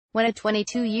when a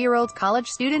 22-year-old college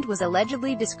student was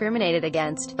allegedly discriminated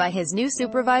against by his new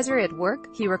supervisor at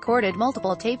work. He recorded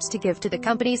multiple tapes to give to the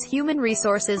company's Human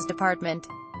Resources Department.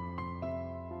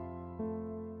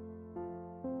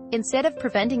 Instead of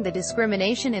preventing the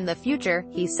discrimination in the future,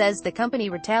 he says the company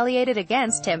retaliated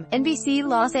against him, NBC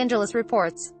Los Angeles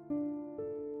reports.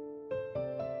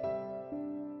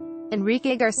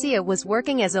 Enrique Garcia was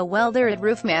working as a welder at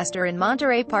Roofmaster in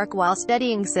Monterey Park while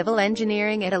studying civil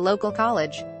engineering at a local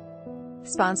college.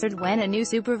 Sponsored when a new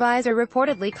supervisor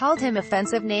reportedly called him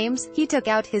offensive names, he took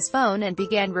out his phone and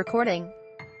began recording.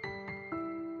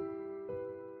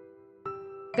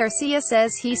 Garcia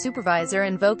says his supervisor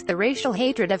invoked the racial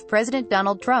hatred of President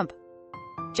Donald Trump.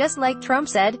 Just like Trump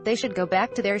said, they should go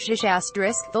back to their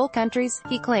 **full countries,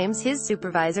 he claims his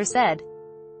supervisor said.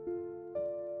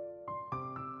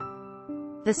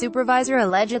 The supervisor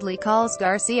allegedly calls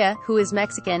Garcia, who is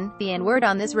Mexican, the N-word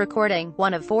on this recording,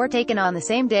 one of 4 taken on the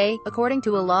same day, according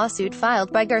to a lawsuit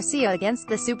filed by Garcia against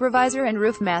the supervisor and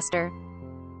Roofmaster.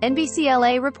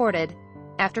 NBCLA reported.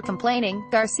 After complaining,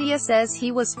 Garcia says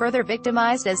he was further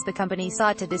victimized as the company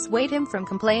sought to dissuade him from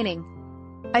complaining.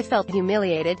 "I felt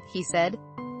humiliated," he said.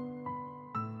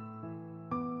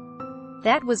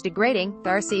 "That was degrading."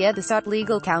 Garcia sought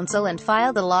legal counsel and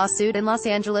filed a lawsuit in Los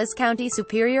Angeles County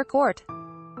Superior Court.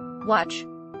 Watch.